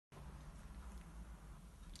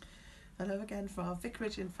Hello again from our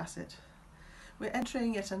vicarage in Facet. We're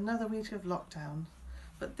entering yet another week of lockdown,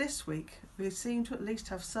 but this week we seem to at least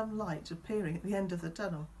have some light appearing at the end of the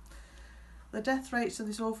tunnel. The death rates of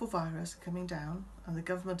this awful virus are coming down, and the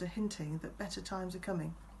government are hinting that better times are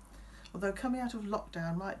coming. Although coming out of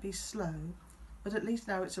lockdown might be slow, but at least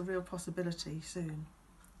now it's a real possibility soon.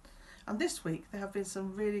 And this week there have been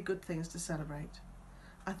some really good things to celebrate.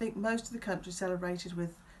 I think most of the country celebrated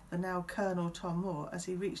with the now Colonel Tom Moore as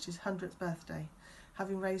he reached his 100th birthday,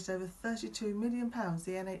 having raised over £32 million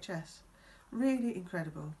the NHS. Really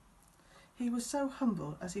incredible. He was so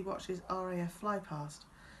humble as he watched his RAF fly past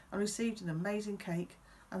and received an amazing cake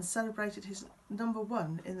and celebrated his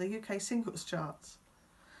 #1 in the UK singles charts.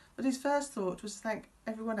 But his first thought was to thank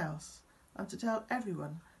everyone else and to tell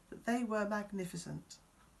everyone that they were magnificent.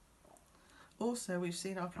 Also, we've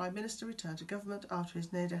seen our Prime Minister return to government after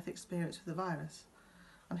his near-death experience with the virus,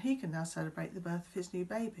 and he can now celebrate the birth of his new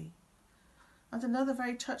baby. And another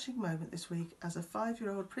very touching moment this week as a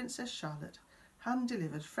 5-year-old Princess Charlotte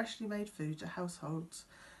hand-delivered freshly made food to households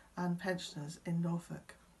and pensioners in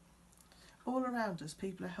Norfolk. All around us,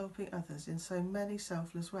 people are helping others in so many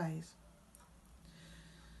selfless ways.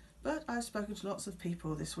 But I've spoken to lots of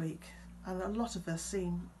people this week, and a lot of us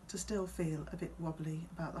seem to still feel a bit wobbly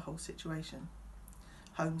about the whole situation.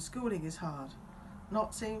 Homeschooling is hard.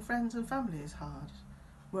 Not seeing friends and family is hard.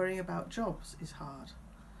 Worrying about jobs is hard.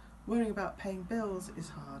 Worrying about paying bills is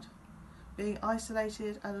hard. Being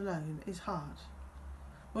isolated and alone is hard.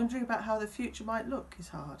 Wondering about how the future might look is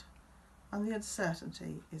hard. And the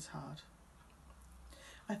uncertainty is hard.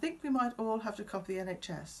 I think we might all have to copy the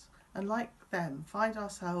NHS and, like them, find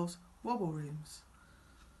ourselves wobble rooms.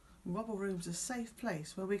 Wobble rooms are a safe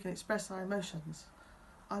place where we can express our emotions.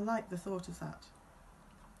 I like the thought of that.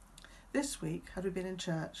 This week, had we been in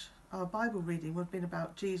church, our Bible reading would have been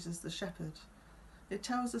about Jesus the shepherd. It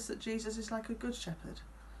tells us that Jesus is like a good shepherd,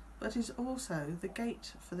 but is also the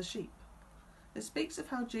gate for the sheep. It speaks of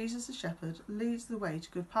how Jesus the shepherd leads the way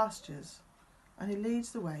to good pastures, and he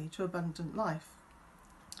leads the way to abundant life.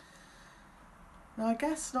 Now, I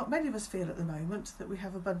guess not many of us feel at the moment that we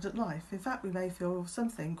have abundant life. In fact, we may feel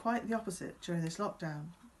something quite the opposite during this lockdown.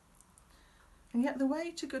 And yet the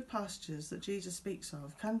way to good pastures that Jesus speaks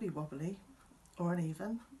of can be wobbly or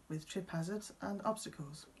uneven, with trip hazards and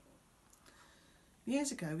obstacles.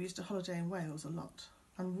 Years ago we used to holiday in Wales a lot,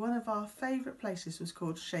 and one of our favourite places was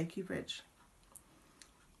called Shaky Bridge.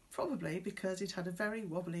 Probably because it had a very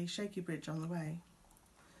wobbly, shaky bridge on the way.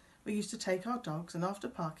 We used to take our dogs and after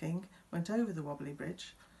parking went over the wobbly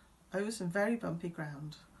bridge, over some very bumpy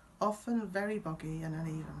ground, often very boggy and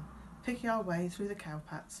uneven, picking our way through the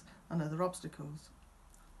cowpats and other obstacles.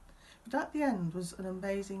 But at the end was an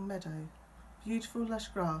amazing meadow, beautiful lush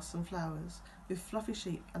grass and flowers, with fluffy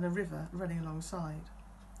sheep and a river running alongside.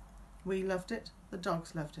 We loved it, the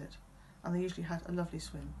dogs loved it, and they usually had a lovely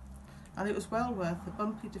swim, and it was well worth the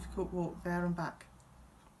bumpy, difficult walk there and back.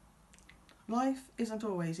 Life isn't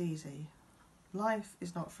always easy. Life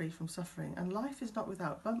is not free from suffering, and life is not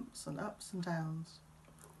without bumps and ups and downs.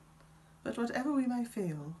 But whatever we may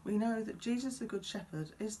feel, we know that Jesus the Good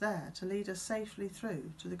Shepherd is there to lead us safely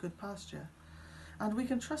through to the good pasture, and we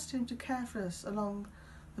can trust him to care for us along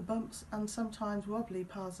the bumps and sometimes wobbly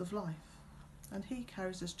paths of life, and he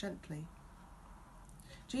carries us gently.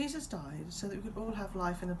 Jesus died so that we could all have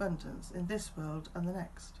life in abundance in this world and the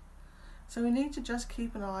next. So we need to just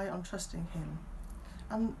keep an eye on trusting him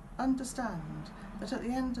and understand that at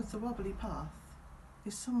the end of the wobbly path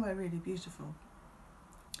is somewhere really beautiful.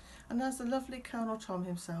 And as the lovely Colonel Tom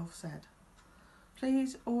himself said,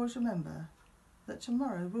 please always remember that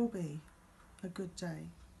tomorrow will be a good day.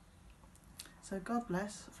 So God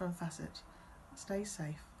bless from Facet. Stay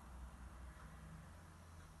safe.